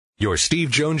Your Steve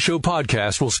Jones Show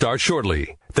podcast will start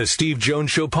shortly. The Steve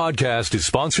Jones Show podcast is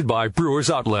sponsored by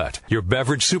Brewers Outlet, your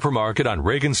beverage supermarket on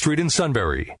Reagan Street in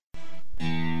Sunbury.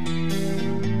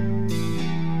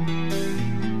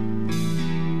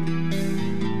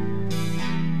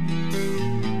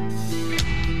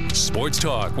 Sports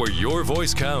talk where your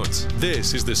voice counts.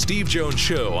 This is the Steve Jones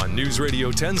Show on News Radio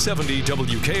 1070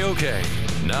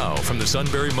 WKOK. Now from the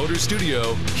Sunbury Motors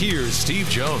Studio, here's Steve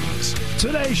Jones.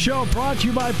 Today's show brought to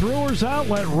you by Brewers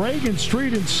Outlet, Reagan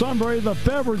Street in Sunbury, the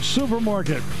beverage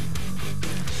supermarket.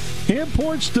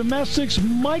 Imports, domestics,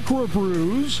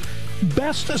 microbrews,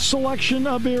 best selection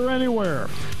of beer anywhere.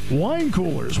 Wine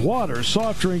coolers, water,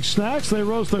 soft drink, snacks. They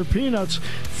roast their peanuts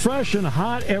fresh and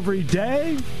hot every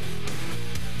day.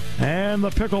 And the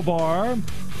pickle bar,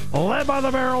 led by the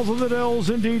barrels of the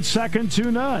Dills, indeed second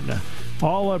to none.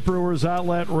 All at Brewers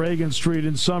Outlet, Reagan Street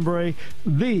in Sunbury,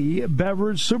 the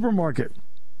beverage supermarket.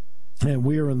 And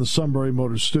we are in the Sunbury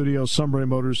Motors studio, Sunbury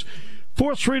Motors,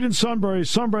 4th Street in Sunbury,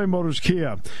 Sunbury Motors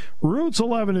Kia. Routes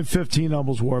 11 and 15,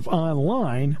 Hummels Wharf,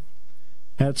 online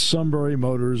at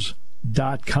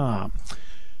sunburymotors.com.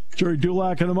 Jerry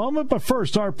Dulac in a moment, but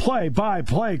first, our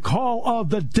play-by-play call of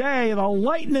the day, the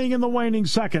Lightning in the waning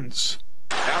seconds.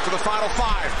 After the final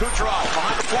 5, Kucherov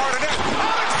behind the Florida net. Out in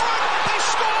front, they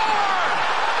score!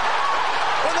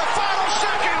 In the final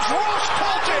seconds, Ross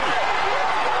Colton.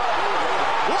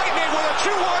 Lightning with a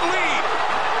 2-1 lead.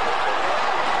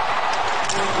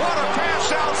 What a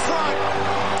pass out front.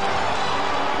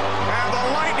 And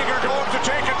the Lightning are going to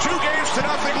take a 2-0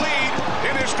 lead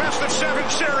in this best-of-7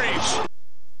 series.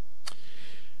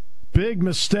 Big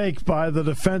mistake by the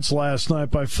defense last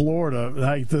night by Florida.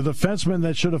 Like, the defenseman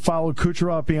that should have followed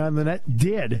Kucherov behind the net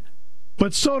did,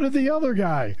 but so did the other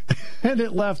guy. And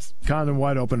it left Condon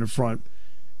wide open in front.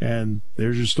 And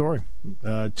there's your story.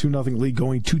 2-0 lead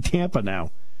going to Tampa now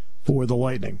for the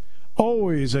Lightning.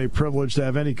 Always a privilege to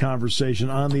have any conversation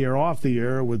on the air, off the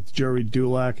air with Jerry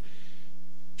Dulac.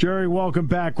 Jerry, welcome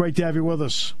back. Great to have you with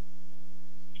us.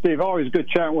 Steve, always good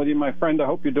chatting with you, my friend. I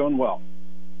hope you're doing well.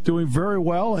 Doing very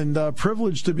well, and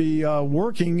privileged to be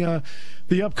working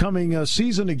the upcoming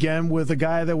season again with a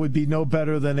guy that would be no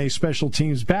better than a special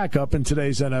teams backup in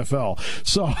today's NFL.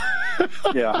 So,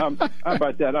 yeah, how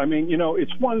about that? I mean,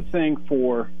 it's one thing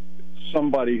for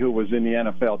somebody who was in the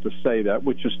NFL to say that,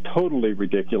 which is totally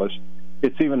ridiculous.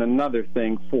 It's even another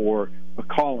thing for a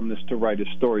columnist to write a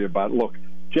story about. Look,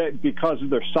 because of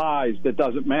their size, that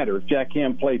doesn't matter. If Jack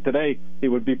Ham played today, he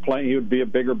would be a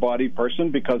bigger body person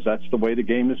because that's the way the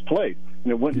game is played.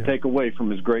 And it wouldn't take away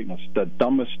from his greatness. The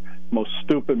dumbest, most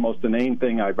stupid, most inane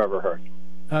thing I've ever heard.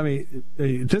 I mean,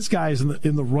 this guy's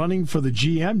in the running for the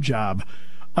GM job.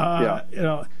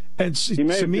 And he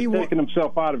may have taken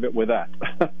himself out of it with that.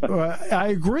 I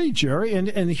agree, Jerry.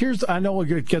 And here's, I know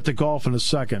we'll get to golf in a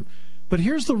second. But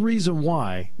here's the reason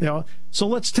why. So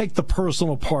let's take the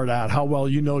personal part out. How well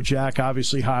you know Jack,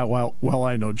 obviously how well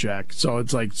I know Jack. So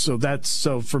it's like,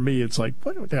 so for me, it's like,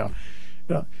 what?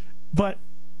 But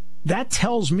that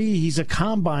tells me he's a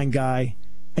combine guy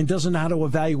and doesn't know how to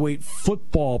evaluate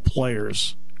football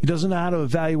players. He doesn't know how to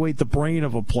evaluate the brain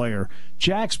of a player.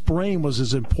 Jack's brain was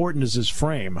as important as his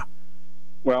frame.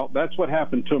 Well, that's what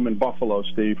happened to him in Buffalo,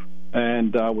 Steve,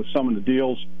 and with some of the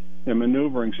deals and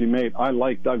maneuverings he made. I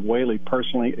like Doug Whaley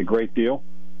personally a great deal,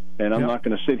 and I'm not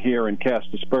going to sit here and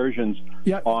cast aspersions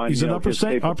on he's an Upper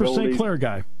St. Clair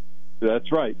guy.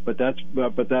 That's right, but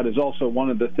that is also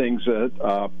one of the things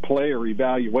that player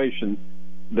evaluation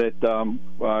that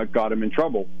got him in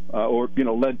trouble or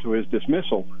led to his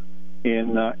dismissal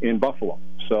in Buffalo.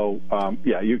 So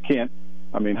you can't.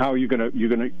 I mean, how are you going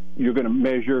to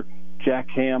measure Jack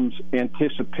Ham's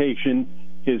anticipation,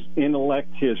 his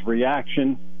intellect, his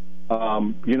reaction?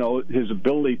 His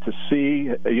ability to see,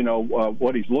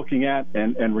 what he's looking at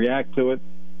and react to it.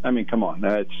 I mean, come on,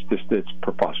 it's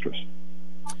preposterous.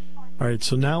 All right,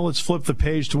 so now let's flip the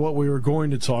page to what we were going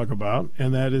to talk about,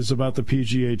 and that is about the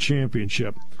PGA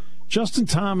Championship. Justin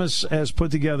Thomas has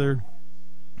put together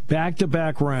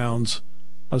back-to-back rounds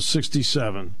of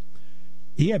 67.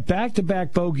 He had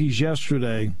back-to-back bogeys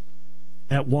yesterday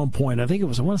at one point. I think it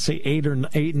was, I want to say 8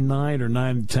 and 9 or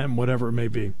 9 and 10, whatever it may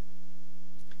be.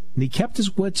 And he kept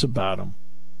his wits about him.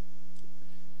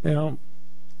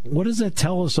 What does that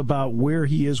tell us about where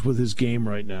he is with his game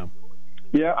right now?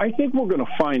 Yeah, I think we're going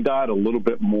to find out a little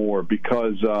bit more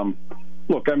because,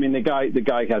 look, I mean, the guy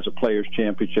has a Players'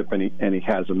 Championship and he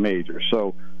has a major,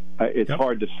 so it's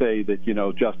hard to say that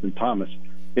Justin Thomas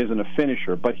isn't a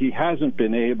finisher, but he hasn't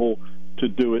been able to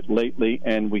do it lately,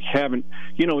 and we haven't.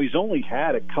 He's only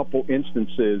had a couple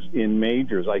instances in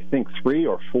majors, I think 3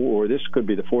 or 4, or this could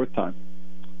be the 4th time,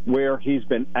 where he's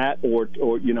been at or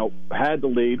had the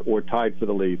lead or tied for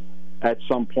the lead at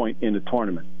some point in the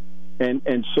tournament.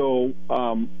 And so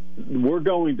we're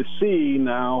going to see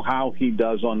now how he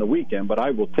does on the weekend. But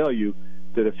I will tell you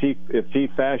that if he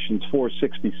fashions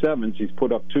 467s, he's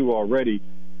put up 2 already.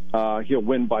 He'll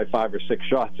win by 5 or 6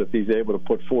 shots if he's able to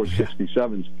put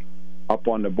 467s up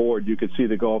on the board. You could see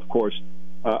the golf course,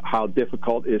 how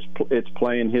difficult it's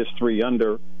playing. His 3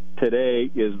 under today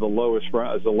is the lowest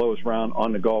round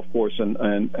on the golf course,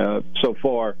 and so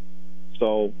far.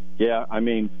 So yeah, I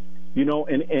mean,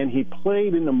 and he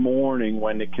played in the morning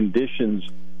when the conditions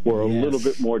were a little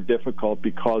bit more difficult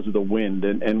because of the wind,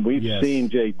 and we've seen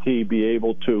JT be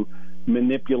able to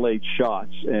manipulate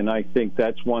shots, and I think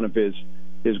that's one of his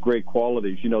great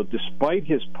qualities. Despite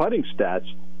his putting stats,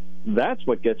 that's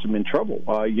what gets him in trouble.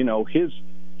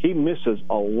 He misses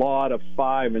a lot of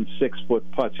 5 and 6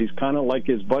 foot putts. He's kind of like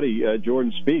his buddy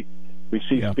Jordan Spieth. We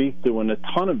see Spieth doing a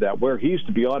ton of that, where he used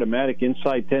to be automatic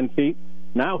inside 10 feet.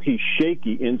 Now he's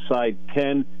shaky inside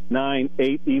 10, 9,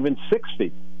 8, even 6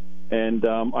 feet, and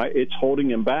it's holding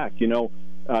him back.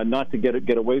 Not to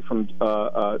get away from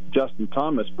Justin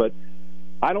Thomas, but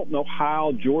I don't know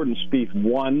how Jordan Spieth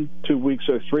won 2 weeks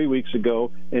or 3 weeks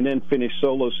ago and then finished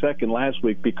solo second last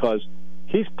week, because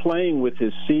he's playing with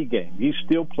his C game. He's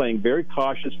still playing very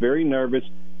cautious, very nervous,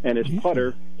 and his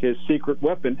putter, his secret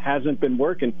weapon, hasn't been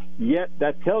working. Yet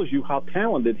that tells you how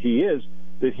talented he is,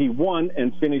 that he won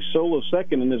and finished solo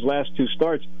second in his last 2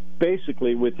 starts,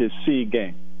 basically with his C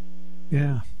game.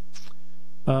 Yeah.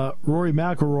 Rory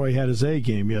McIlroy had his A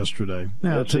game yesterday.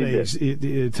 Now today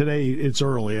it's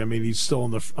early. I mean, he's still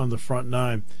on the front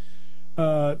 9.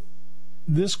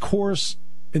 This course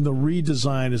in the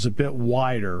redesign is a bit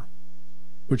wider,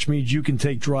 which means you can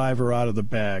take driver out of the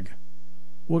bag.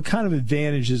 What kind of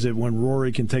advantage is it when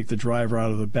Rory can take the driver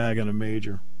out of the bag on a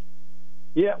major?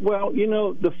 Yeah, well,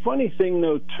 the funny thing,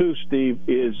 though, too, Steve,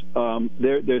 is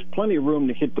there's plenty of room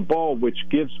to hit the ball, which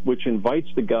invites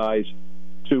the guys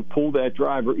to pull that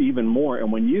driver even more.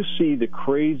 And when you see the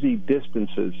crazy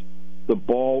distances the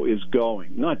ball is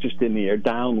going, not just in the air,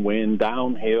 downwind,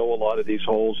 downhill, a lot of these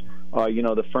holes,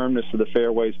 the firmness of the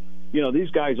fairways. These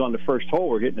guys on the first hole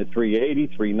were hitting at 380,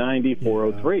 390,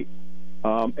 403.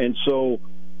 And so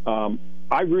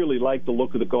I really like the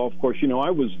look of the golf course.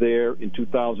 I was there in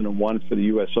 2001 for the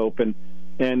U.S. Open,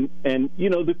 and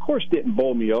the course didn't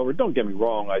bowl me over. Don't get me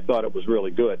wrong, I thought it was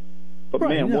really good. But,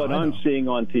 what I'm seeing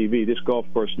on TV, this golf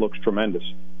course looks tremendous.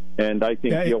 And I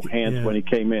think Gil Hanse, when he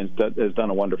came in, has done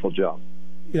a wonderful job.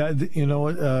 Yeah,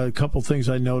 a couple things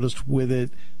I noticed with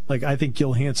it. Like, I think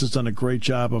Gil Hanse has done a great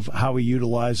job of how he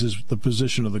utilizes the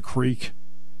position of the creek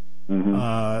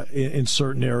in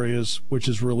certain areas, which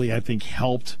has really, I think,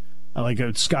 helped. Like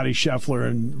Scotty Scheffler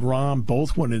and Rahm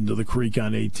both went into the creek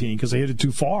on 18 because they hit it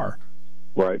too far.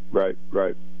 Right.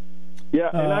 Yeah,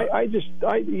 and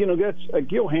that's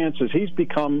Gil Hanse. He's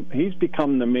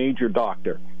become the major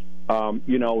doctor. He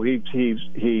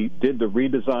did the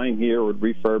redesign here, or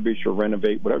refurbish, or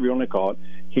renovate, whatever you want to call it.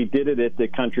 He did it at the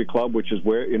Country Club, which is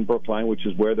in Brookline, which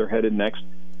is where they're headed next.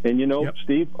 And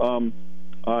Steve, he's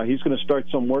going to start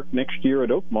some work next year at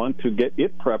Oakmont to get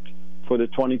it prepped for the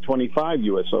 2025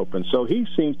 U.S. Open. So he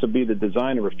seems to be the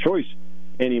designer of choice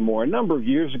anymore. A number of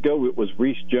years ago, it was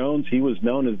Reese Jones. He was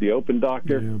known as the Open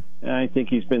Doctor. And I think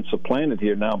he's been supplanted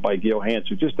here now by Gil Hanse,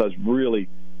 who just does really,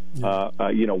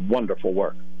 wonderful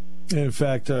work. In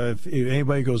fact, if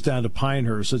anybody goes down to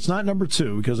Pinehurst, it's not number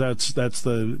 2 because that's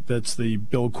the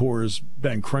Bill Coors,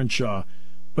 Ben Crenshaw,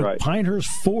 but Pinehurst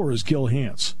 4 is Gil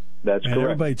Hanse. That's correct.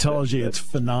 Everybody tells you it's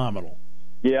phenomenal.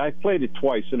 Yeah, I played it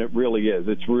twice, and it really is.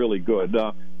 It's really good.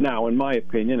 Now, in my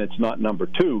opinion, it's not number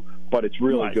 2, but it's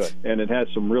really good, and it has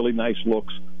some really nice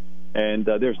looks. And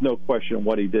there's no question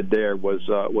what he did there was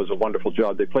a wonderful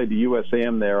job. They played the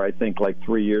USAM there, I think, like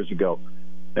 3 years ago.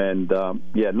 And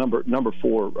number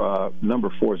 4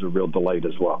 is a real delight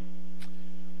as well.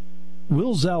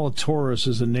 Will Zalatoris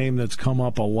is a name that's come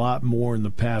up a lot more in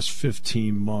the past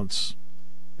 15 months.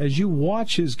 As you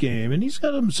watch his game, and he's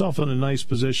got himself in a nice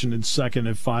position in second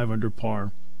at 5 under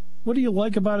par. What do you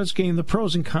like about his game? The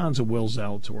pros and cons of Will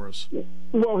Zalatoris.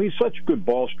 Well, he's such a good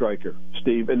ball striker,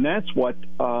 Steve, and that's what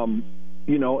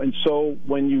And so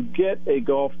when you get a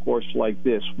golf course like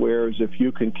this, whereas if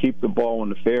you can keep the ball in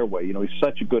the fairway, he's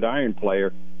such a good iron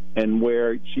player, and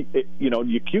where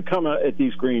you come out at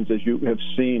these greens, as you have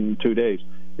seen in 2 days.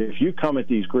 If you come at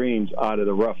these greens out of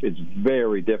the rough, it's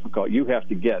very difficult. You have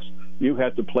to guess. You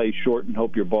have to play short and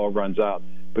hope your ball runs out.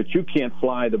 But you can't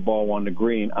fly the ball on the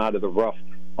green out of the rough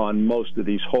on most of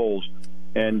these holes.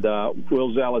 And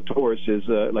Will Zalatoris is,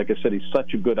 like I said, he's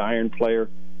such a good iron player.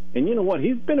 And you know what?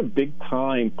 He's been a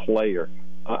big-time player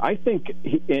I think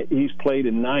he's played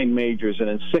in 9 majors, and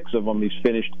in 6 of them he's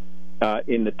finished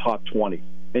in the top 20.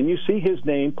 And you see his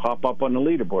name pop up on the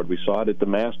leaderboard. We saw it at the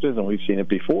Masters, and we've seen it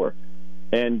before.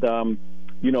 And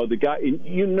the guy.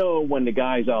 When the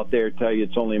guys out there tell you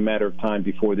it's only a matter of time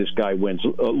before this guy wins.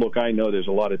 Look, I know there's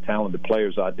a lot of talented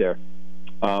players out there,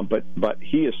 but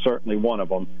he is certainly one of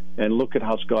them. And look at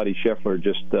how Scottie Scheffler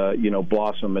just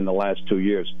blossomed in the last 2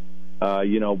 years.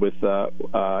 With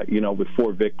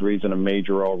 4 victories and a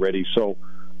major already. So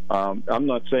I'm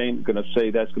not going to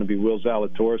say that's going to be Will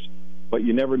Zalatoris, but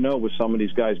you never know with some of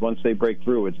these guys. Once they break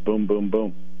through, it's boom, boom,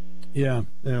 boom. Yeah,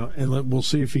 and we'll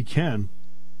see if he can,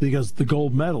 because the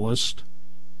gold medalist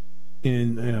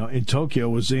in Tokyo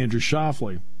was Andrew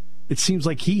Schauffele. It seems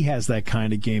like he has that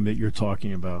kind of game that you're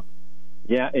talking about.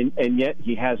 Yeah, and yet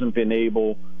he hasn't been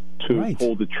able to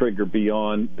pull the trigger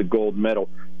beyond the gold medal.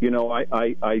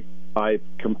 I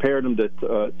compared him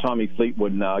to Tommy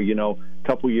Fleetwood now. A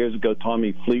couple years ago,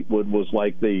 Tommy Fleetwood was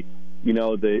like the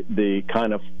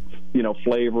kind of,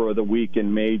 flavor of the week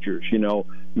in majors,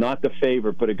 not the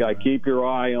favorite, but a guy, keep your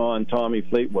eye on Tommy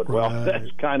Fleetwood. Right. Well,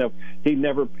 that's kind of, he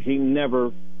never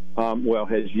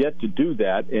has yet to do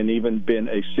that and even been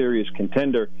a serious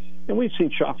contender. And we've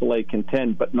seen Schauffele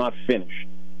contend but not finish.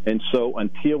 And so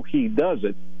until he does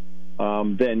it,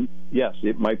 then, yes,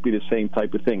 it might be the same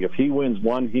type of thing. If he wins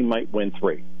 1, he might win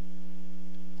 3.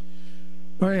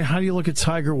 All right, how do you look at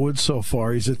Tiger Woods so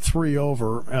far? He's at 3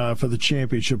 over for the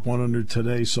championship, 1 under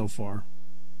today so far.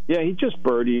 Yeah, he just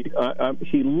birdied.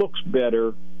 He looks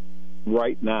better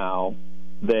right now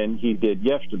than he did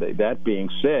yesterday. That being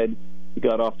said, he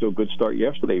got off to a good start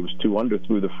yesterday. He was 2 under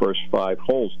through the first 5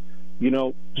 holes.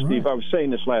 Steve, I was saying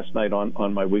this last night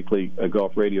on my weekly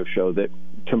golf radio show, that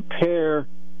compare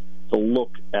the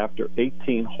look after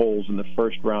 18 holes in the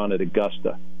first round at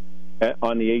Augusta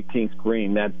on the 18th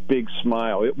green, that big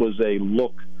smile. It was a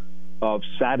look of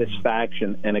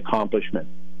satisfaction and accomplishment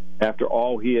after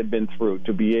all he had been through,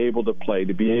 to be able to play,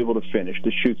 to be able to finish,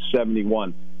 to shoot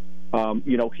 71.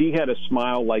 He had a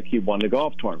smile like he won the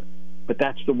golf tournament. But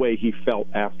that's the way he felt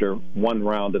after 1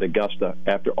 round at Augusta,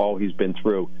 after all he's been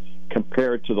through,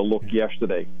 compared to the look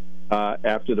yesterday.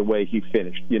 After the way he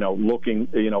finished, looking,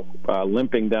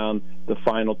 limping down the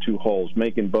final 2 holes,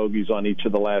 making bogeys on each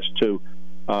of the last 2.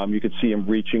 You could see him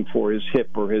reaching for his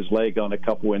hip or his leg on a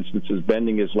couple instances,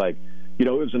 bending his leg. It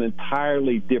was an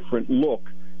entirely different look,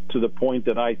 to the point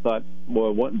that I thought, well, I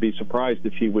wouldn't be surprised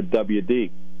if he would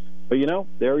WD. But,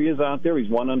 there he is out there. He's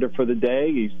 1 under for the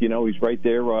day. He's right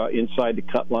there inside the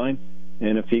cut line.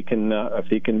 And if he can,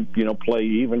 play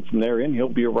even from there in, he'll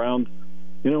be around.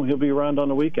 He'll be around on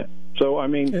the weekend. So, I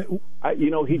mean,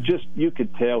 you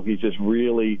could tell he's just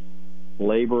really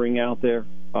laboring out there.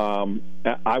 I'm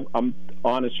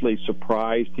honestly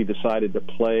surprised he decided to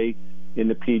play in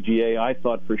the PGA. I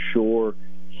thought for sure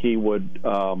he would,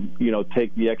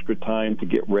 take the extra time to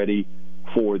get ready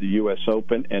for the U.S.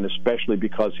 Open, and especially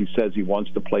because he says he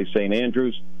wants to play St.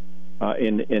 Andrews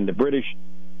in the British.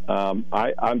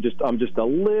 I'm just a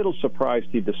little surprised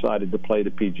he decided to play the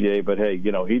PGA, but hey,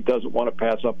 he doesn't want to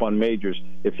pass up on majors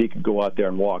if he could go out there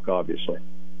and walk, obviously.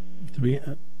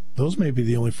 Those may be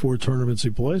the only 4 tournaments he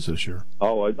plays this year.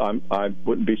 Oh, I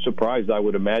wouldn't be surprised. I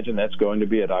would imagine that's going to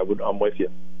be it. I'm with you.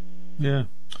 Yeah.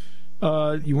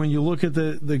 When you look at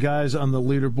the guys on the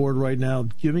leaderboard right now,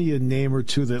 give me a name or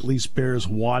 2 that at least bears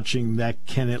watching that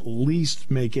can at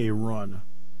least make a run.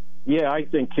 Yeah, I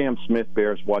think Cam Smith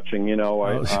bears watching. I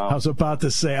was about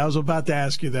to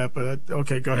ask you that, but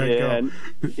okay, go ahead.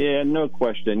 Yeah, no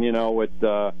question.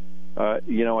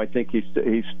 I think he's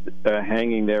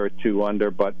hanging there at 2 under,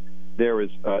 but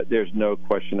there's no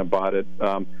question about it.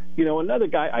 Another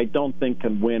guy I don't think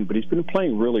can win, but he's been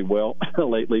playing really well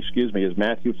lately. Is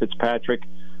Matthew Fitzpatrick.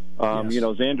 Yes.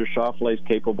 Xander Schauffele is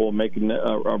capable of making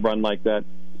a run like that.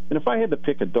 And if I had to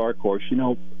pick a dark horse,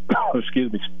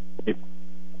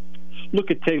 look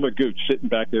at Taylor Gooch sitting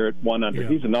back there at 1 under. Yeah.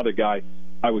 He's another guy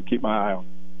I would keep my eye on.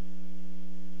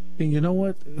 And you know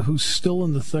what? Who's still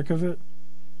in the thick of it?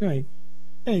 Right.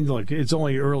 And look, it's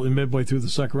only midway through the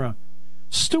second round.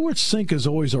 Stuart Sink is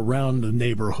always around the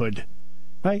neighborhood.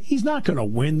 Right? He's not going to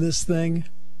win this thing,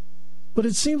 but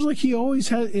it seems like he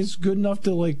always is good enough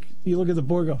to, you look at the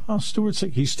board and go, oh, Stuart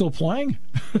Sink, he's still playing?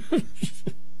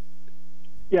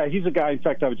 Yeah, he's a guy. In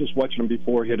fact, I was just watching him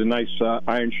before. He had a nice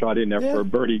iron shot in there for a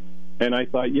birdie. And I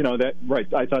thought,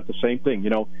 I thought the same thing.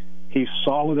 He's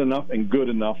solid enough and good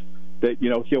enough that,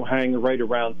 he'll hang right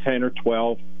around 10 or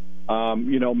 12.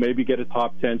 Maybe get a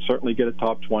top 10, certainly get a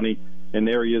top 20. And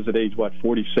there he is at age,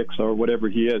 46 or whatever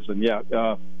he is. And,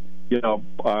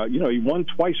 he won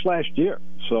twice last year.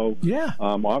 So,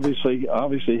 obviously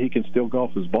he can still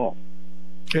golf his ball.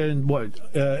 And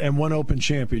and one Open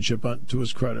Championship to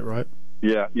his credit, right?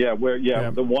 Yeah.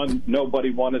 The one nobody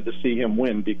wanted to see him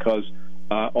win because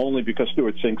only because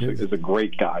Stewart Cink is a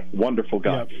great guy, wonderful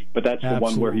guy. Yep. But that's the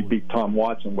one where he beat Tom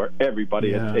Watson, where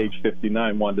everybody at age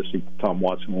 59 wanted to see Tom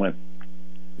Watson win.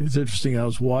 It's interesting. I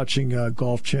was watching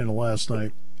Golf Channel last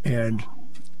night, and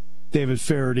David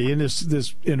Feherty, and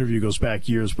this interview goes back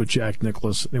years with Jack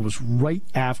Nicklaus. It was right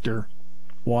after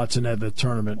Watson had the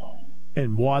tournament,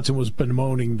 and Watson was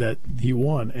bemoaning that he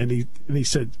won, and he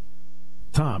said,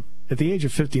 "Tom, at the age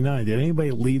of 59, did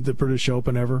anybody lead the British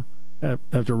Open ever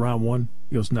after round one?"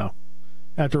 He goes, "No."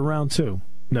 After round two,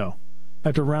 no.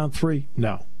 After round three,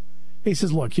 no. He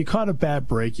says, "Look, you caught a bad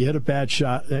break. You hit a bad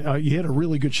shot. You hit a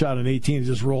really good shot in 18. It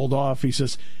just rolled off." He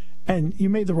says, "And you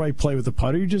made the right play with the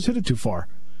putter. You just hit it too far."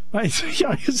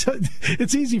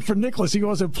 It's easy for Nicklaus. He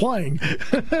wasn't playing,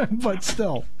 but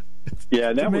still. Yeah,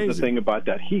 and that was the thing about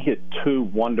that. He hit two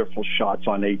wonderful shots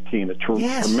on 18, a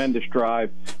tremendous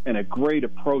drive and a great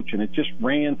approach, and it just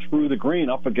ran through the green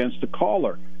up against the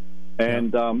caller.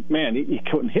 And, man, he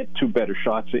couldn't hit two better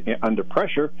shots under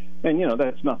pressure, and,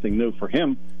 that's nothing new for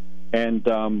him. And,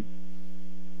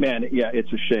 man,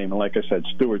 it's a shame. And like I said,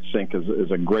 Stewart Cink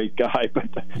is a great guy, but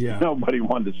nobody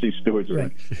wanted to see Stewart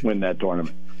Cink win that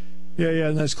tournament.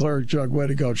 Yeah, nice cleric jug. Way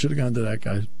to go. Should have gone to that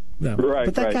guy. No. Right,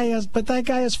 but that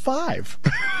guy has 5.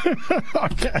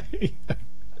 Okay.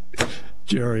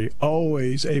 Jerry,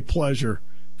 always a pleasure.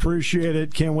 Appreciate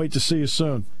it. Can't wait to see you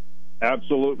soon.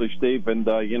 Absolutely, Steve. And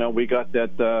we got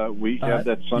that. We have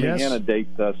that Sonny Hanna date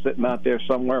sitting out there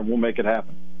somewhere, and we'll make it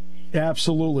happen.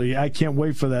 Absolutely. I can't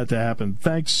wait for that to happen.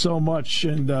 Thanks so much,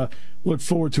 and look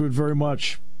forward to it very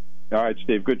much. All right,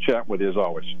 Steve. Good chat with you as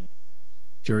always.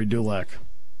 Jerry Dulac.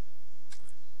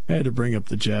 I had to bring up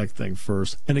the Jack thing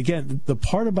first. And again, the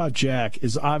part about Jack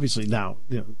is obviously now,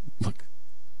 look,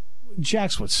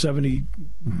 Jack's what, 70,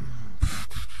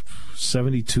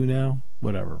 72 now?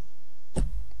 Whatever.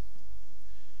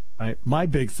 My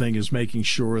big thing is making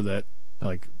sure that,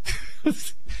 like,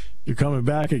 you're coming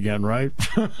back again, right?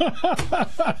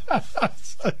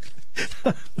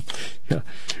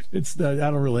 It's that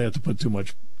I don't really have to put too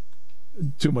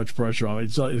much pressure on it.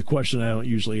 It's a question I don't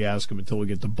usually ask him until we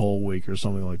get to bowl week or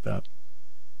something like that.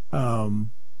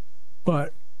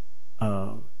 But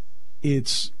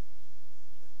it's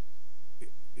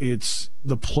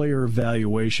the player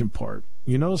evaluation part.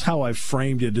 You notice how I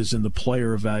framed it as in the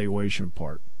player evaluation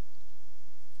part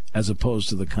as opposed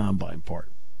to the combine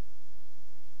part.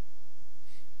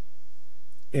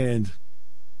 And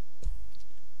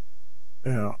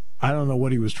I don't know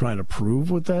what he was trying to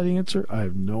prove with that answer. I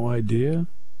have no idea.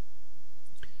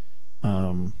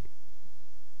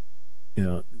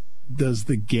 Does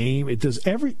the game? It does.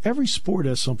 Every sport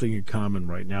has something in common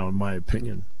right now, in my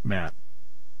opinion, Matt.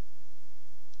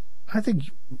 I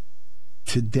think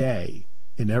today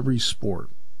in every sport,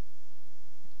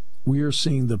 we are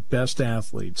seeing the best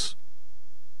athletes,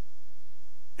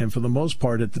 and for the most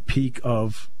part, at the peak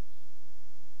of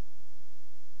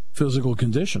physical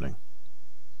conditioning.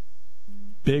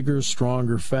 Bigger,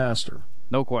 stronger, faster.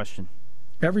 No question.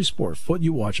 Every sport.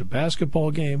 You watch a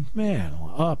basketball game, man,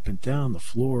 up and down the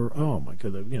floor. Oh, my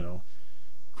God.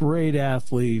 Great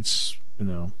athletes,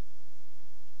 And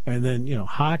then,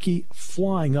 hockey,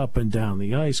 flying up and down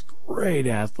the ice. Great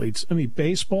athletes. I mean,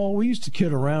 baseball, we used to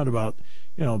kid around about,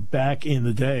 back in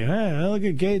the day. Hey, look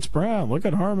at Gates Brown. Look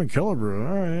at Harmon Killebrew.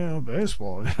 All right,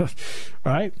 baseball.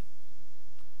 Right?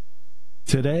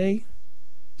 Today,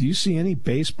 do you see any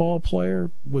baseball player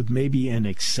with maybe an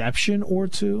exception or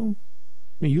two?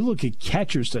 I mean, you look at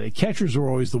catchers today. Catchers were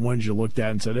always the ones you looked at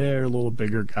and said, they're a little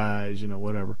bigger guys,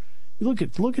 whatever. You look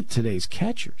at today's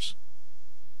catchers.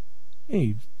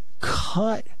 Hey,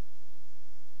 cut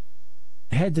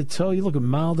head to toe. You look at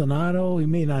Maldonado. He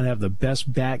may not have the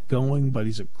best bat going, but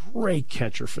he's a great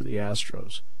catcher for the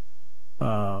Astros.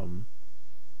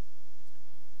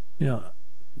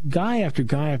 Guy after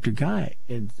guy after guy,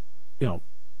 and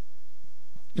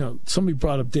somebody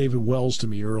brought up David Wells to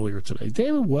me earlier today.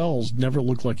 David Wells never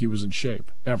looked like he was in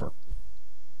shape, ever.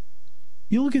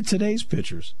 You look at today's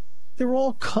pitchers, they're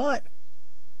all cut.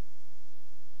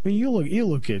 I mean, you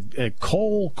look at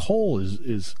Cole. Cole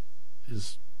is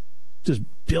just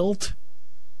built.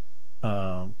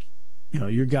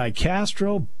 Your guy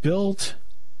Castro built.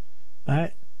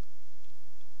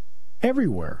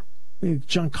 Everywhere. I mean,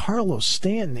 Giancarlo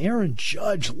Stanton, Aaron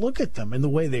Judge. Look at them and the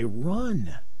way they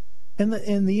run. In the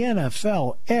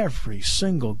NFL, every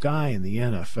single guy in the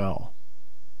NFL,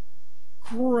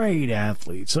 great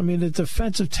athletes. I mean, a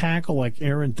defensive tackle like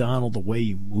Aaron Donald, the way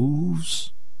he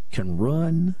moves, can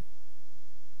run.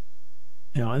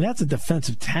 And that's a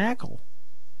defensive tackle.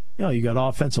 You got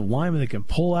offensive linemen that can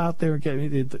pull out there and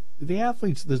get the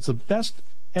athletes. That's the best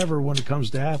ever when it comes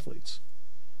to athletes.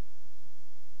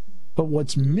 But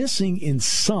what's missing in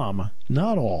some,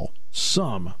 not all,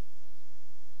 some,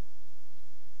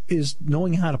 is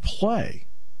knowing how to play.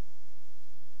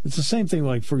 It's the same thing,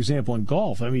 like, for example, in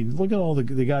golf. I mean, look at all the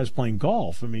guys playing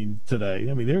golf, today.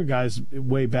 There are guys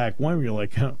way back when where you're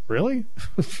like, really?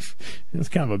 It's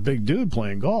kind of a big dude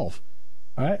playing golf.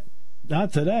 All right?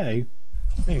 Not today.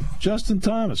 Hey, Justin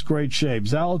Thomas, great shape.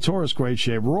 Zalatoris, great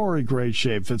shape. Rory, great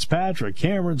shape. Fitzpatrick,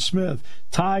 Cameron Smith,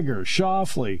 Tiger,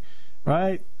 Schauffele,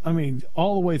 right?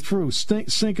 All the way through.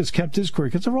 Sink has kept his career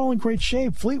because they're all in great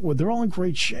shape. Fleetwood, they're all in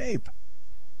great shape.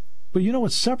 But you know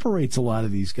what separates a lot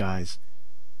of these guys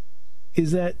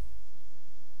is that,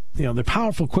 they're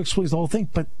powerful, quick swings, the whole thing,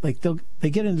 but they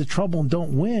get into trouble and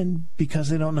don't win because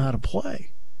they don't know how to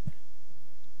play.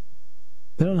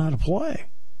 They don't know how to play.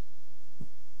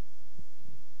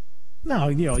 Now,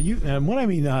 and what I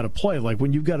mean how to play, like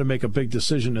when you've got to make a big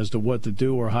decision as to what to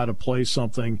do or how to play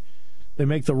something, they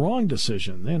make the wrong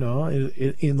decision,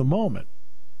 in the moment.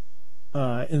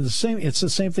 It's the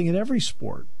same thing in every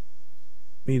sport.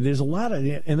 There's a lot of,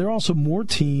 and there are also more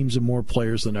teams and more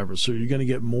players than ever. So you're going to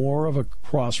get more of a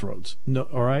crossroads. No,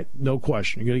 all right, no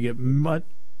question. You're going to get much.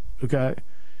 Okay,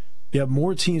 you have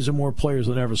more teams and more players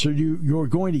than ever. So you're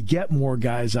going to get more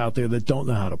guys out there that don't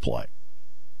know how to play.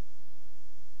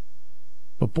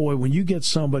 But boy, when you get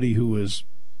somebody who is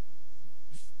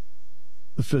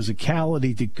the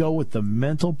physicality to go with the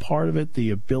mental part of it,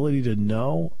 the ability to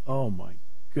know, oh my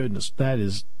goodness,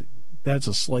 that's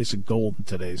a slice of gold in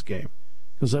today's game.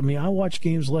 Because, I watch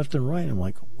games left and right. I'm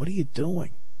like, what are you doing?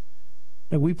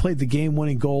 And we played the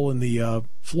game-winning goal in the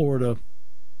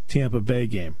Florida-Tampa Bay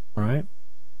game, all right?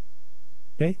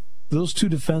 Okay? Those two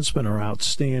defensemen are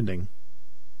outstanding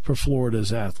for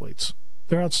Florida's athletes.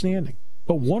 They're outstanding.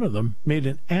 But one of them made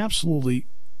an absolutely...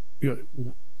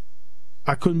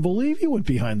 I couldn't believe he went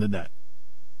behind the net.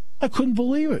 I couldn't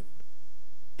believe it.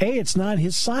 It's not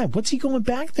his side. What's he going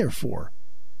back there for?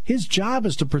 His job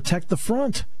is to protect the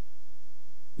front.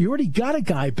 You already got a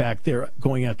guy back there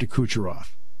going after Kucherov.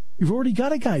 You've already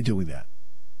got a guy doing that.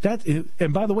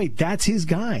 And by the way, that's his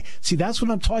guy. See, that's what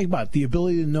I'm talking about, the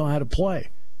ability to know how to play.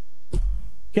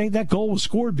 Okay, that goal was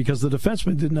scored because the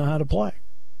defenseman didn't know how to play.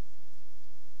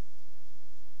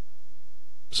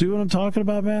 See what I'm talking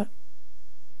about, Matt?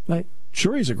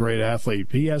 Sure, he's a great athlete.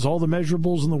 He has all the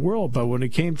measurables in the world, but when it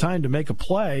came time to make a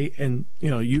play and,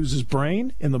 use his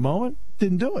brain in the moment,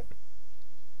 didn't do it.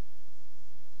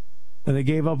 And they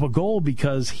gave up a goal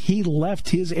because he left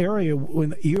his area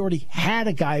when he already had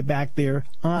a guy back there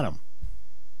on him.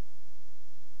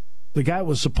 The guy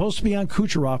was supposed to be on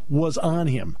Kucherov was on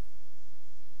him.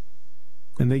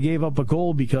 And they gave up a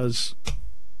goal because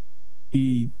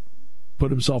he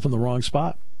put himself in the wrong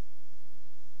spot.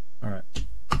 All right.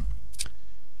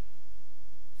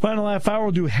 Final half hour,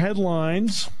 we'll do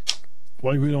headlines.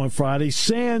 What are we doing on Friday?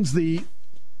 Sans the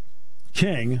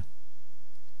King.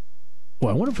 Well,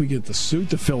 I wonder if we get the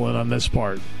suit to fill in on this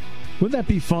part. Would that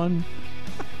be fun?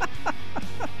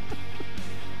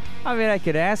 I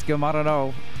could ask him. I don't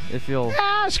know if he'll...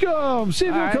 Ask him! See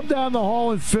if he'll come down the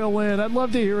hall and fill in. I'd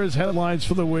love to hear his headlines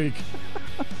for the week.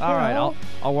 All right,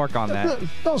 I'll work on that.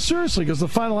 No, seriously, because the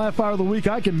final half hour of the week,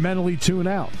 I can mentally tune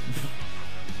out.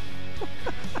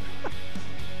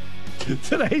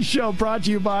 Today's show brought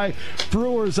to you by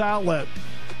Brewers Outlet.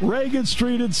 Reagan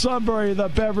Street in Sunbury, the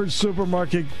beverage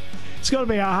supermarket. It's going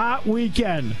to be a hot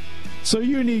weekend, so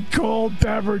you need cold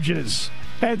beverages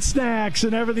and snacks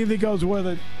and everything that goes with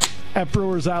it at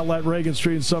Brewers Outlet, Reagan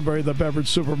Street in Sunbury, the beverage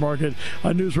supermarket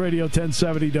on News Radio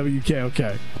 1070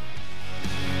 WKOK.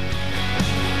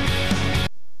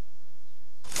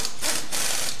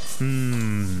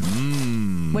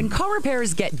 When car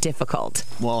repairs get difficult.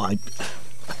 Well, I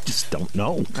just don't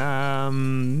know.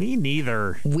 Me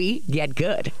neither. We get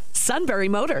good. Sunbury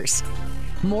Motors.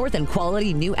 More than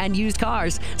quality new and used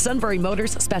cars, Sunbury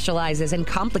Motors specializes in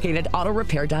complicated auto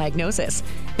repair diagnosis.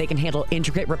 They can handle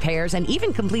intricate repairs and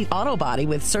even complete auto body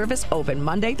with service open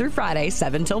Monday through Friday,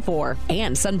 7 till 4.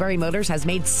 And Sunbury Motors has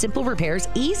made simple repairs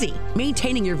easy.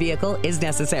 Maintaining your vehicle is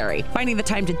necessary. Finding the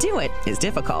time to do it is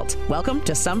difficult. Welcome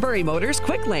to Sunbury Motors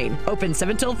Quick Lane. Open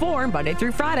 7 till 4, Monday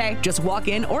through Friday. Just walk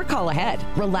in or call ahead.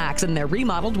 Relax in their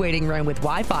remodeled waiting room with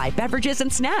Wi-Fi, beverages,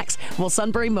 and snacks. While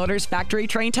Sunbury Motors factory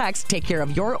trained techs take care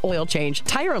of your oil change,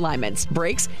 tire alignments,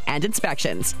 brakes, and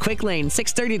inspections. Quick Lane,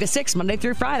 6:30 to 6, Monday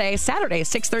through Friday, Saturday,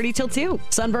 6:30 till 2.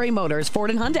 Sunbury Motors, Ford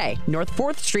and Hyundai, North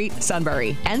 4th Street,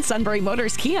 Sunbury. And Sunbury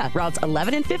Motors Kia, routes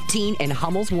 11 and 15 in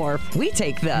Hummel's Wharf. We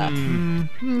take the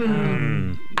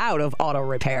out of auto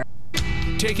repair.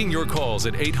 taking your calls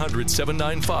at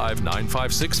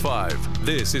 800-795-9565.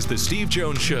 This is The Steve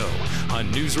Jones Show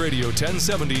on News Radio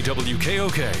 1070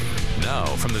 WKOK. Now,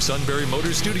 from the Sunbury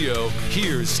Motors Studio,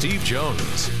 here's Steve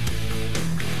Jones.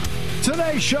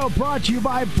 Today's show brought to you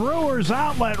by Brewers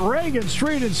Outlet, Reagan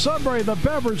Street in Sunbury, the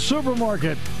beverage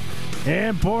supermarket.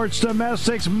 Imports,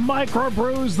 domestics,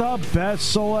 microbrews, the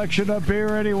best selection of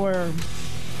beer anywhere.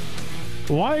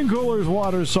 Wine coolers,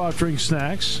 water, soft drink,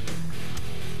 snacks.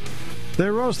 They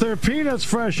roast their peanuts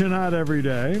fresh and hot every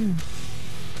day.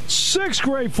 6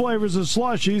 great flavors of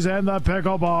slushies and the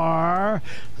pickle bar.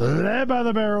 Led by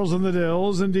the barrels and the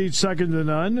dills, indeed second to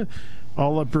none.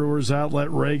 All at Brewers Outlet,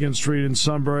 Reagan Street in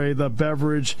Sunbury, the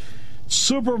beverage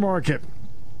supermarket.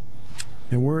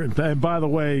 And by the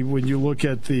way, when you look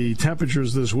at the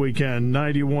temperatures this weekend,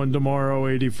 91 tomorrow,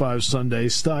 85 Sunday.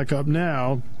 Stock up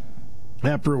now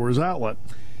at Brewers Outlet.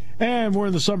 And we're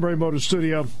in the Sunbury Motors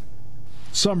Studio.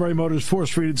 Sunbury Motors, 4th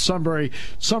Street in Sunbury.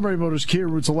 Sunbury Motors, Kia,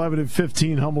 routes 11 and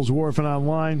 15, Hummel's Wharf, and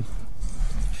online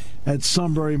at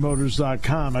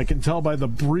sunburymotors.com. I can tell by the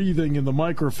breathing in the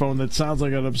microphone that sounds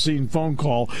like an obscene phone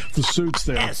call. The suit's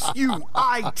there.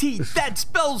 S-U-I-T. That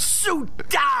spells suit.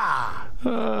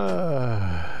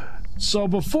 So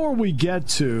before we get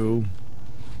to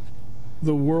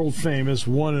the world-famous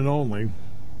one and only,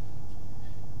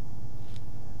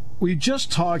 we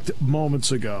just talked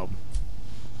moments ago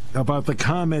about the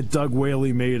comment Doug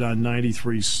Whaley made on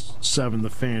 93.7 The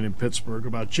Fan in Pittsburgh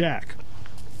about Jack.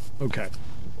 Okay.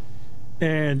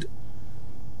 And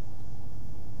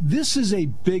this is a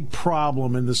big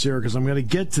problem in this era because I'm going to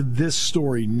get to this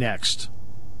story next.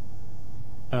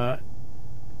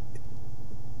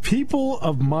 People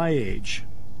of my age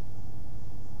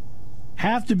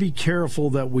have to be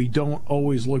careful that we don't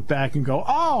always look back and go,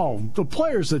 oh, the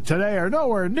players of today are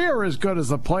nowhere near as good as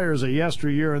the players of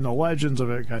yesteryear and the legends of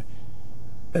it.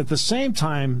 At the same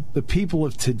time, the people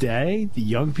of today, the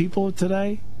young people of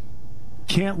today,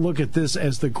 can't look at this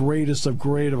as the greatest of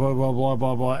great, blah, blah, blah,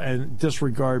 blah, blah, and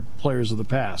disregard players of the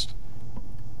past.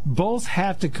 Both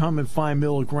have to come and find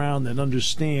middle ground and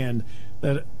understand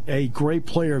that a great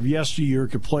player of yesteryear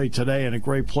could play today and a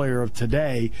great player of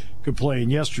today could play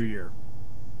in yesteryear.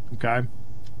 Okay?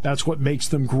 That's what makes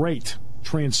them great,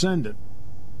 transcendent.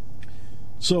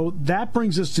 So that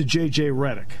brings us to J.J.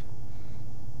 Redick.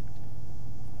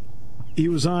 He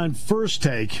was on First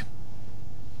Take.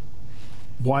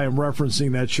 Why I'm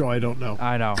referencing that show, I don't know.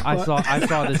 I know. I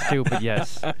saw this too, but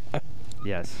yes.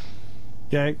 Yes.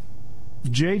 Okay.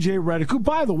 J.J. Redick, who,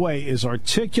 by the way, is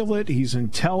articulate. He's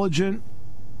intelligent.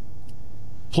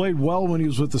 Played well when he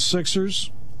was with the Sixers.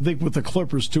 I think with the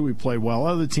Clippers, too, he played well.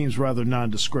 Other teams rather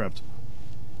nondescript.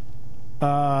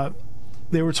 They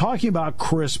were talking about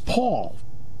Chris Paul.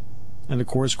 And, of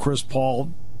course, Chris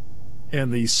Paul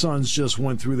and the Suns just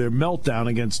went through their meltdown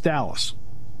against Dallas.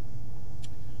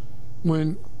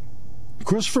 When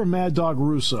Christopher Mad Dog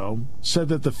Russo said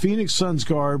that the Phoenix Suns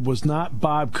guard was not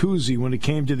Bob Cousy when it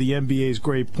came to the NBA's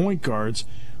great point guards,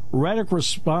 Redick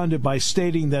responded by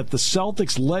stating that the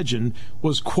Celtics legend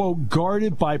was, quote,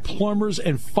 guarded by plumbers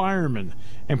and firemen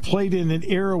and played in an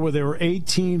era where there were 8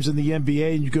 teams in the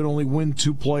NBA and you could only win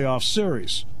 2 playoff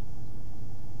series.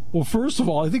 Well, first of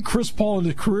all, I think Chris Paul in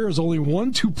his career has only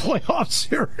won 2 playoff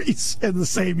series in the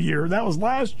same year. That was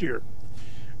last year.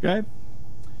 Okay?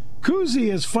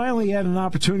 Cousy has finally had an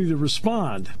opportunity to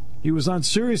respond. He was on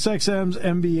SiriusXM's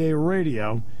NBA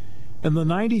radio, and the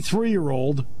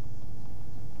 93-year-old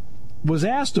was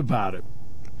asked about it.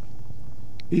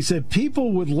 He said,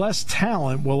 people with less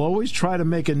talent will always try to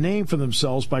make a name for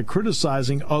themselves by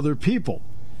criticizing other people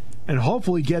and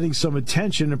hopefully getting some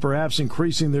attention and perhaps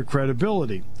increasing their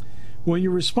credibility. When you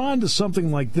respond to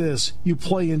something like this, you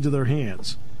play into their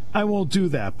hands. I won't do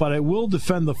that, but I will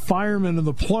defend the firemen and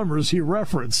the plumbers he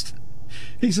referenced.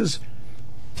 He says,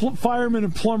 firemen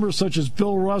and plumbers such as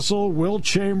Bill Russell, Will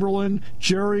Chamberlain,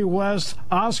 Jerry West,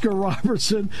 Oscar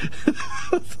Robertson.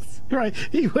 Right?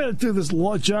 He went through this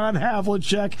John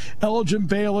Havlicek, Elgin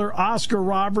Baylor, Oscar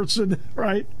Robertson,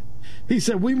 right? He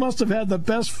said, we must have had the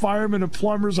best firemen and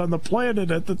plumbers on the planet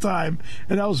at the time,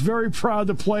 and I was very proud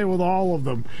to play with all of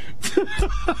them.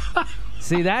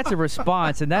 See, that's a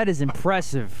response, and that is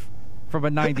impressive from a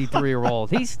 93-year-old.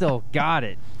 He still got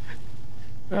it.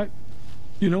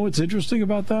 You know what's interesting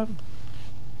about that?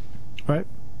 Right?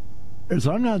 Is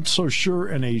I'm not so sure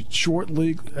in a short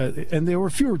league, and there were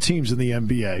fewer teams in the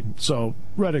NBA, so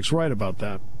Redick's right about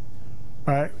that.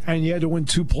 All right? And you had to win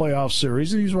 2 playoff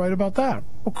series, and he's right about that.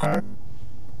 Okay.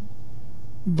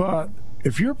 But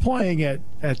if you're playing at,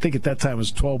 I think at that time it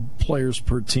was 12 players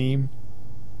per team.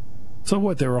 So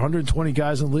what, there were 120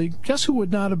 guys in the league? Guess who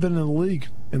would not have been in the league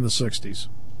in the 60s?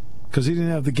 because he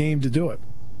didn't have the game to do it.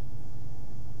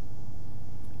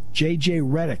 J.J.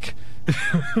 Redick.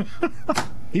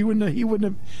 He would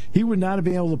not have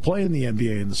been able to play in the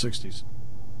NBA in the 60s.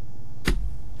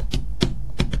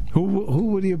 Who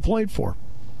would he have played for?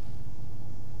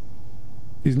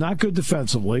 He's not good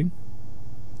defensively.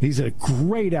 He's a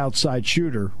great outside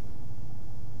shooter,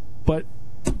 but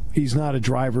he's not a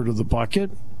driver to the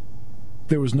bucket.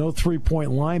 There was no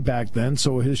three-point line back then,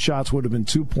 so his shots would have been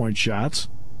two-point shots.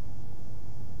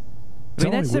 I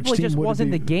mean, that simply just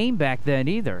wasn't the game back then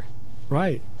either.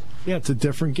 Right. Yeah, it's a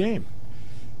different game.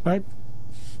 Right?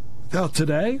 Now,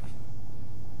 today,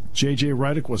 J.J.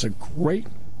 Redick was a great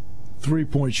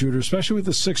three-point shooter, especially with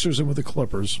the Sixers and with the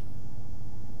Clippers.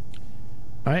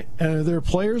 Right? And there are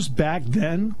players back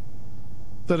then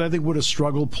that I think would have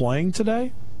struggled playing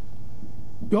today.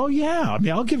 Oh, yeah. I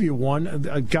mean, I'll give you one.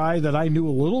 A guy that I knew a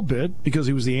little bit because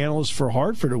he was the analyst for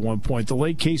Hartford at one point, the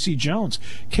late Casey Jones.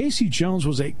 Casey Jones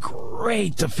was a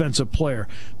great defensive player,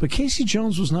 but Casey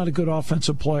Jones was not a good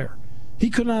offensive player. He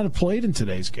could not have played in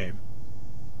today's game,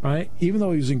 right? Even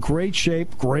though he was in great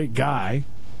shape, great guy,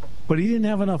 but he didn't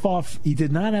have enough he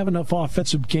did not have enough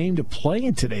offensive game to play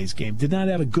in today's game. Did not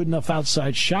have a good enough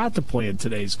outside shot to play in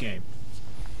today's game.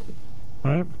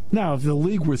 All right? Now, if the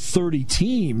league were 30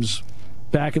 teams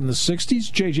back in the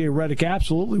 60s, J.J. Redick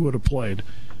absolutely would have played.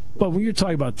 But when you're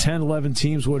talking about 10, 11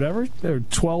 teams, whatever, there are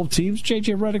 12 teams,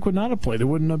 J.J. Redick would not have played. There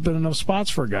wouldn't have been enough spots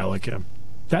for a guy like him.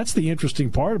 That's the interesting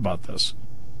part about this.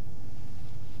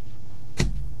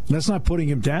 That's not putting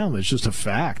him down. It's just a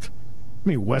fact. I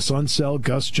mean, Wes Unseld,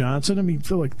 Gus Johnson, I mean,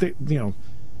 feel like they,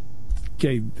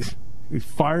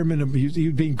 firemen, he's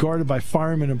being guarded by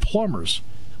firemen and plumbers.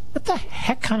 What the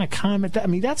heck kind of comment? I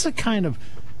mean, that's a kind of,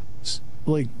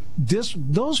 like,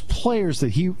 those players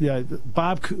that you know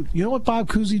what Bob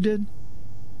Cousy did?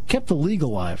 Kept the league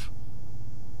alive.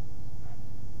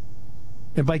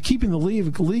 And by keeping the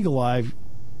league alive,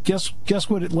 guess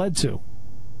what it led to?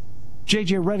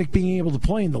 J.J. Redick being able to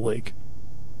play in the league.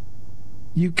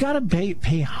 You've got to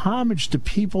pay homage to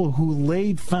people who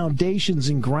laid foundations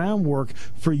and groundwork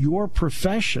for your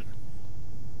profession.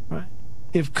 Right?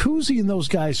 If Cousy and those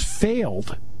guys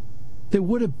failed, there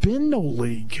would have been no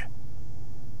league.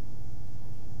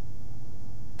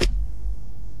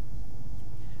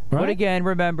 Right? But again,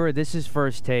 remember, this is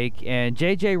First Take, and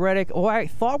J.J. Redick, who I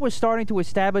thought was starting to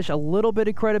establish a little bit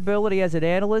of credibility as an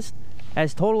analyst,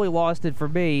 has totally lost it for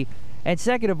me. And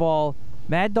second of all,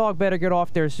 Mad Dog better get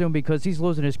off there soon because he's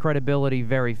losing his credibility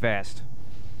very fast.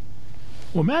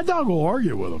 Well, Mad Dog will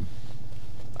argue with him.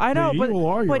 I know, he will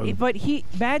argue with him. but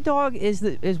Mad Dog is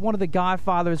one of the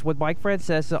godfathers with Mike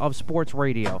Francesa of sports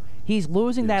radio. He's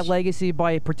losing that legacy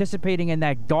by participating in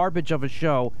that garbage of a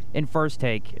show in First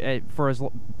Take for as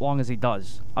long as he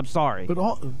does. I'm sorry. But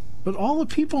all the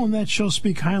people on that show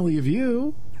speak highly of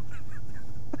you.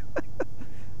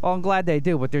 Well, I'm glad they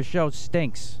do, but their show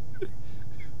stinks.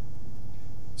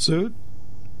 Suit?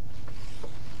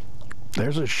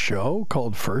 There's a show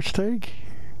called First Take?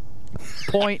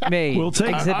 Point me. We'll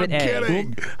take Exhibit A.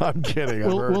 I'm kidding.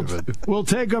 I've heard of it. We'll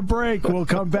take a break. We'll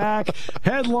come back.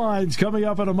 Headlines coming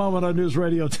up in a moment on News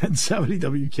Radio 1070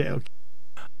 WKOK.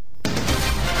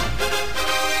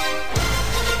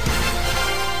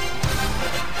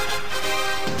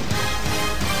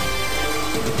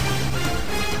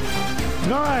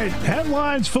 All right,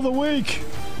 headlines for the week.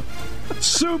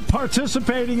 Soup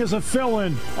participating as a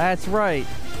fill-in. That's right.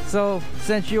 So,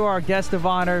 since you are a guest of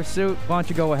honor, Suit, why don't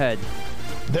you go ahead?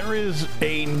 There is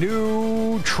a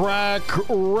new track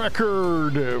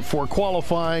record for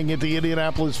qualifying at the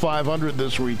Indianapolis 500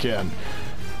 this weekend.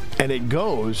 And it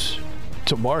goes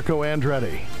to Marco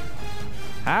Andretti.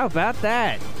 How about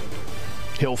that?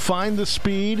 He'll find the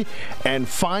speed and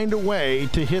find a way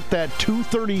to hit that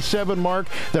 237 mark.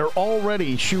 They're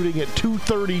already shooting at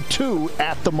 232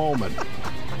 at the moment.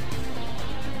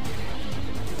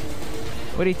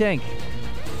 What do you think?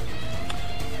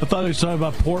 I thought he was talking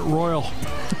about Port Royal.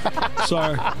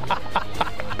 Sorry.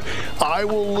 I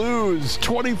will lose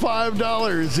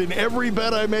 $25 in every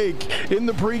bet I make in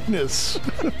the Preakness.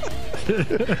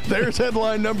 There's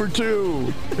headline number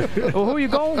 2. Well, who are you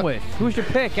going with? Who's your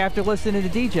pick after listening to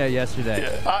DJ yesterday?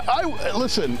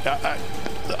 Listen,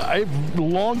 a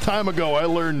long time ago, I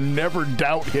learned never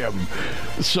doubt him.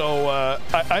 So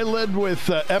I led with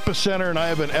Epicenter, and I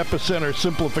have an Epicenter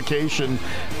simplification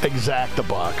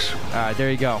Exacta-box. All right, there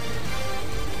you go.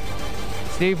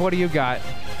 Steve, what do you got?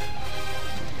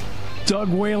 Doug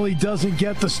Whaley doesn't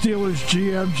get the Steelers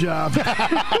GM job.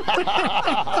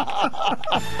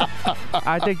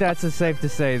 I think that's safe to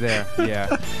say there. Yeah.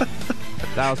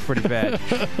 That was pretty bad.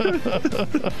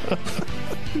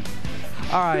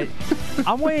 All right.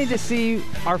 I'm waiting to see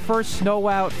our first snow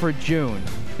out for June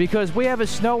because we have a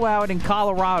snow out in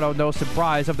Colorado, no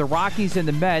surprise, of the Rockies and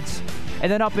the Mets.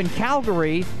 And then up in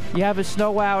Calgary, you have a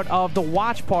snow out of the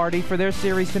watch party for their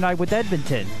series tonight with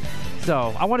Edmonton.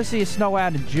 So I want to see a snow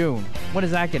out in June. When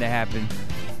is that going to happen?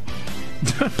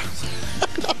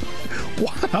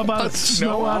 How about a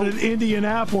snow out in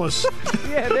Indianapolis?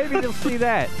 Yeah, maybe you'll see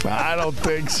that. I don't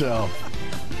think so.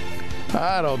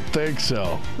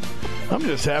 I'm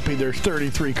just happy there's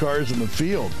 33 cars in the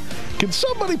field. Can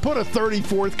somebody put a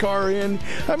 34th car in?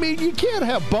 I mean, you can't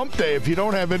have bump day if you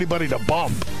don't have anybody to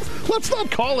bump. Let's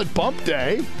not call it bump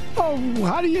day. Oh,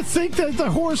 how do you think that the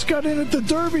horse got in at the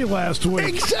Derby last week?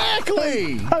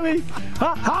 Exactly. I mean,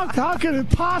 how can it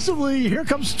possibly? Here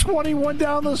comes 21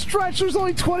 down the stretch. There's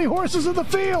only 20 horses in the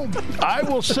field. I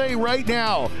will say right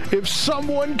now, if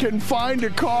someone can find a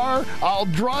car, I'll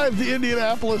drive to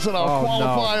Indianapolis and I'll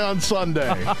qualify on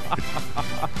Sunday.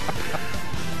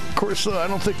 Of course, I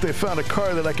don't think they found a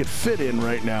car that I could fit in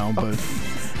right now, but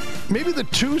maybe the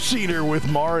two-seater with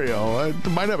Mario. I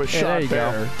might have a shot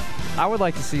there. Go. I would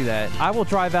like to see that. I will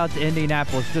drive out to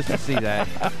Indianapolis just to see that.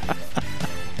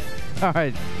 All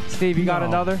right, Steve, you got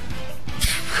another?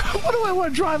 What do I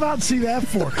want to drive out and see that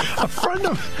for? A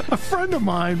friend of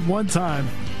mine one time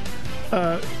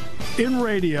in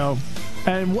radio,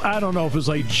 and I don't know if it was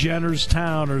like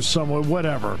Jennerstown or somewhere,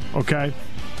 whatever, okay?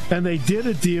 And they did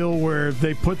a deal where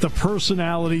they put the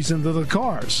personalities into the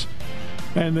cars.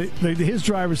 And his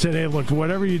driver said, hey, look,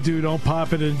 whatever you do, don't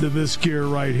pop it into this gear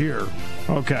right here.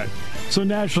 Okay. So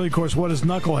naturally, of course, what does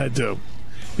Knucklehead do?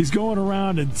 He's going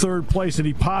around in third place, and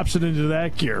he pops it into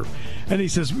that gear. And he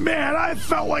says, man, I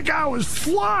felt like I was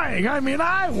flying. I mean,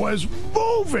 I was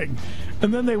moving.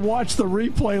 And then they watched the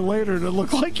replay later, and it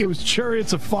looked like it was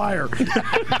Chariots of Fire.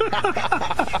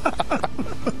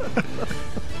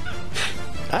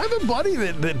 I have a buddy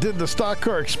that did the stock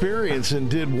car experience and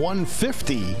did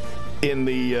 150 in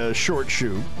the short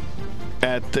shoot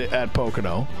at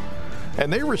Pocono,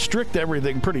 and they restrict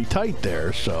everything pretty tight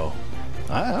there. So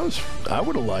I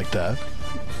would have liked that.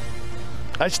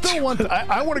 I still want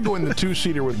I want to go in the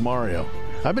two-seater with Mario.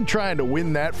 I've been trying to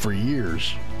win that for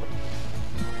years.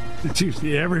 Did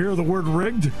you ever hear the word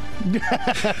rigged?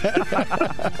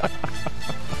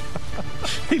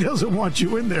 He doesn't want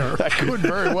you in there. That could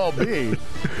very well be.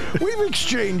 We've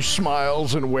exchanged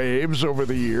smiles and waves over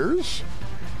the years.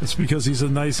 It's because he's a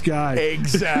nice guy.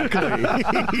 Exactly.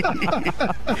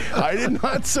 I did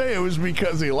not say it was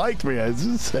because he liked me. I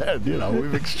just said,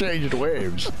 we've exchanged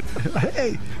waves.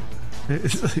 Hey.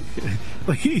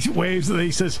 Like he waves and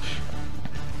he says,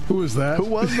 who is that? Who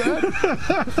was that?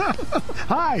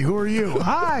 Hi, who are you?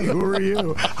 Hi, who are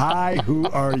you? Hi, who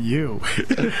are you?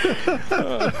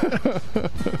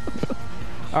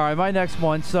 All right, my next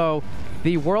one. So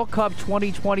the World Cup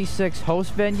 2026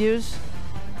 host venues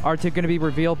are going to be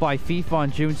revealed by FIFA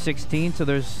on June 16th. So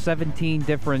there's 17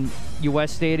 different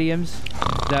U.S. stadiums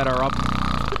that are up.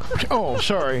 Oh,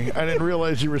 sorry. I didn't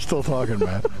realize you were still talking,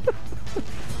 Matt.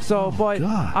 So, but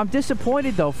I'm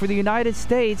disappointed, though. For the United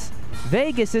States,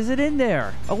 Vegas isn't in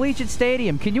there. Allegiant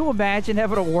Stadium. Can you imagine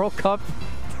having a World Cup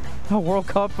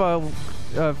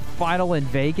final in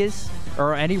Vegas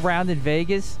or any round in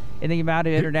Vegas? And the amount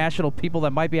of international people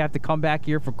that might have to come back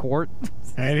here for court.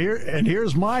 And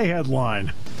here's my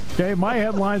headline. Okay, my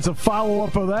headline's a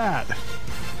follow-up of that.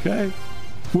 Okay,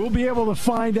 we'll be able to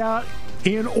find out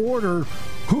in order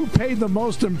who paid the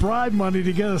most in bribe money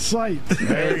to get a site.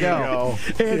 There you go.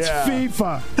 It's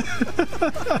FIFA.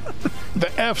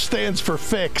 The F stands for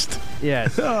fixed.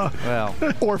 Yes. Well.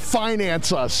 Or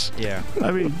finance us. Yeah.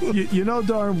 I mean, you know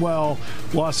darn well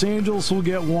Los Angeles will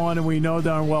get one, and we know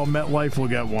darn well MetLife will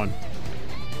get one.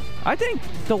 I think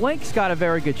the Link's got a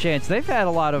very good chance. They've had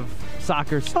a lot of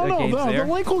soccer games there.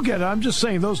 The Link will get it. I'm just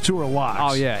saying those two are locks.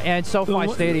 Oh, yeah. And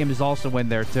SoFi Stadium is also in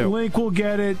there, too. Link will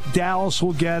get it. Dallas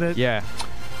will get it. Yeah.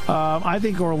 I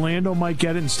think Orlando might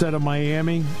get it instead of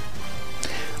Miami.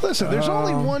 Listen, there's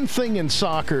only one thing in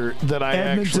soccer that I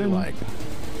actually like.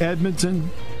 Edmonton.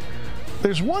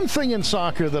 There's one thing in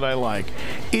soccer that I like.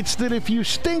 It's that if you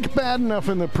stink bad enough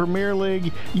in the Premier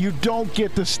League, you don't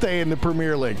get to stay in the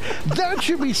Premier League. That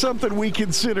should be something we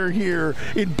consider here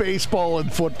in baseball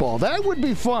and football. That would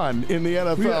be fun in the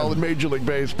NFL and Major League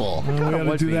Baseball. We got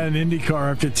to do that in IndyCar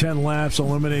after 10 laps,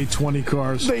 eliminate 20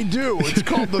 cars. They do. It's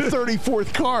called the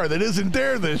 34th car that isn't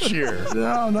there this year.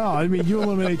 No. I mean, you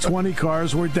eliminate 20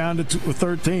 cars, we're down to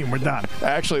 13. We're done.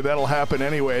 Actually, that'll happen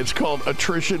anyway. It's called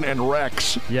attrition and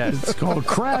wrecks. Yes. It's called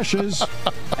crashes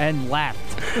and lapped.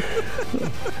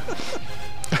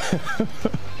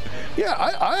 Yeah,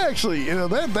 I actually,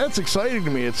 that's exciting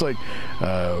to me. It's like,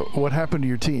 what happened to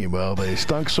your team? Well, they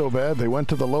stunk so bad they went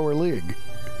to the lower league.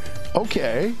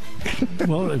 Okay.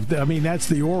 Well, that's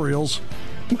the Orioles.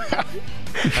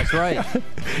 That's right.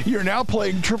 You're now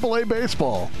playing AAA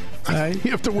baseball.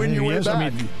 You have to win your way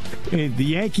back. The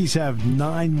Yankees have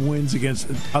 9 wins against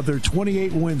other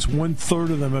 28 wins.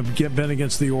 1/3 of them have been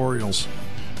against the Orioles.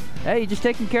 Hey, you're just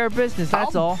taking care of business,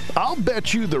 that's all. I'll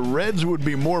bet you the Reds would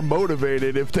be more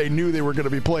motivated if they knew they were going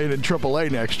to be playing in AAA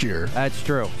next year. That's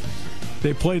true.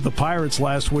 They played the Pirates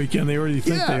last weekend. They already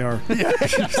think they are.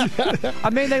 I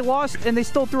mean, they lost, and they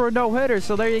still threw a no-hitter,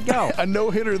 so there you go. A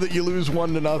no-hitter that you lose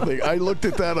 1-0. I looked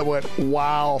at that and went,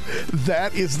 wow,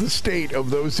 that is the state of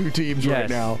those two teams right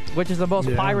now. Which is the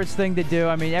most Pirates thing to do.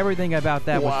 I mean, everything about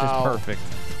that was just perfect.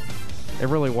 It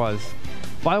really was.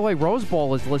 By the way, Rose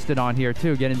Bowl is listed on here,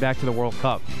 too, getting back to the World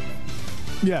Cup.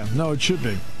 Yeah, no, it should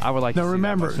be. I would like to see that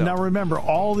myself. Now remember,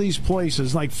 all these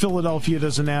places, like Philadelphia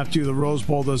doesn't have to, the Rose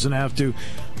Bowl doesn't have to,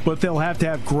 but they'll have to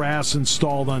have grass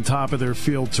installed on top of their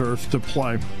field turf to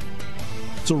play.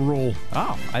 It's a rule.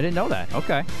 Oh, I didn't know that.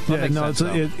 Okay. That makes sense,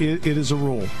 it is a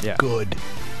rule. Yeah. Good.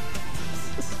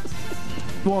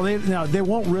 Well, they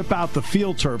won't rip out the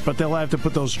field turf, but they'll have to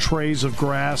put those trays of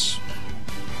grass.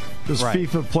 Because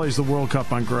FIFA plays the World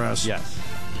Cup on grass. Yes.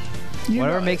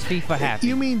 Whatever makes FIFA happy.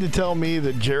 You mean to tell me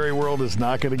that Jerry World is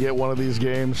not going to get one of these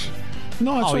games?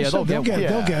 No, they'll get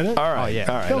it. All right.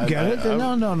 All right. They'll get it.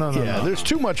 No. Yeah, there's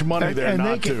too much money there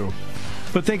not to.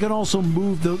 But they can also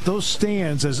move those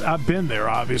stands, as I've been there,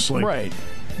 obviously. Right.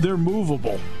 They're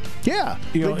movable. Yeah.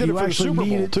 They did it for the Super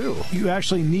Bowl, too. You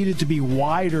actually need it to be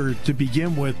wider to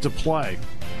begin with to play.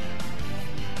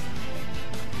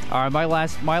 All right, my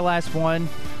last one.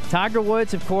 Tiger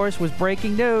Woods, of course, was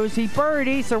breaking news. He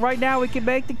birdied, so right now we can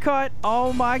make the cut.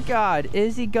 Oh, my God.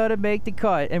 Is he going to make the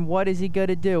cut? And what is he going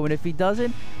to do? And if he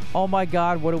doesn't, oh, my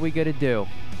God, what are we going to do?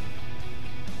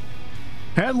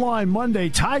 Headline Monday,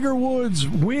 Tiger Woods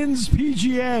wins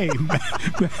PGA.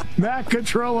 Matt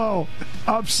Catrillo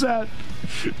upset.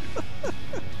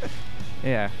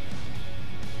 Yeah.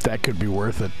 That could be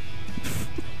worth it.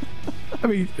 I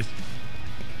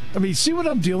mean, see what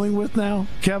I'm dealing with now,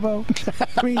 Kevo?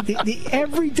 I mean,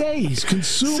 every day he's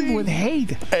consumed with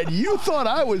hate. And you thought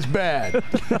I was bad.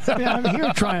 I'm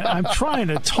here trying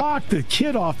to talk the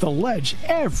kid off the ledge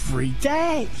every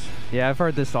day. Yeah, I've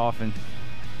heard this often.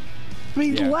 I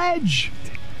mean, ledge.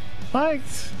 I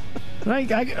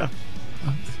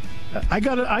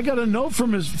got a note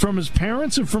from his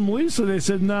parents and from Lisa. They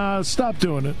said, "Nah, stop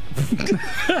doing it."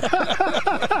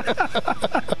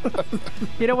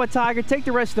 You know what, Tiger? Take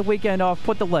the rest of the weekend off.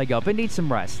 Put the leg up. It needs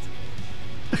some rest.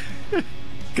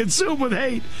 Consumed with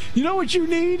hate. You know what you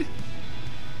need?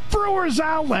 Brewers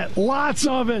Outlet. Lots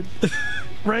of it.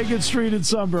 Reagan Street in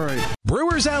Sunbury.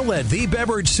 Brewers Outlet, the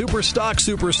beverage superstock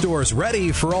superstores,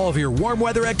 ready for all of your warm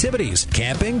weather activities.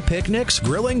 Camping, picnics,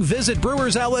 grilling. Visit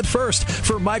Brewers Outlet first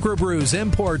for microbrews,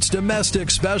 imports,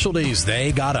 domestic specialties.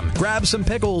 They got them. Grab some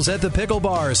pickles at the Pickle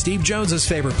Bar, Steve Jones's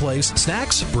favorite place.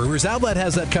 Snacks, Brewers Outlet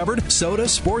has that covered. Soda,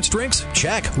 sports drinks,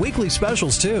 check. Weekly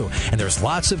specials too. And there's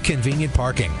lots of convenient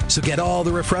parking. So get all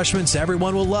the refreshments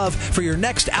everyone will love for your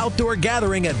next outdoor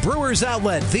gathering at Brewers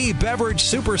Outlet, the beverage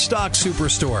superstock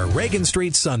superstore, Reagan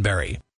Street, Sunbury.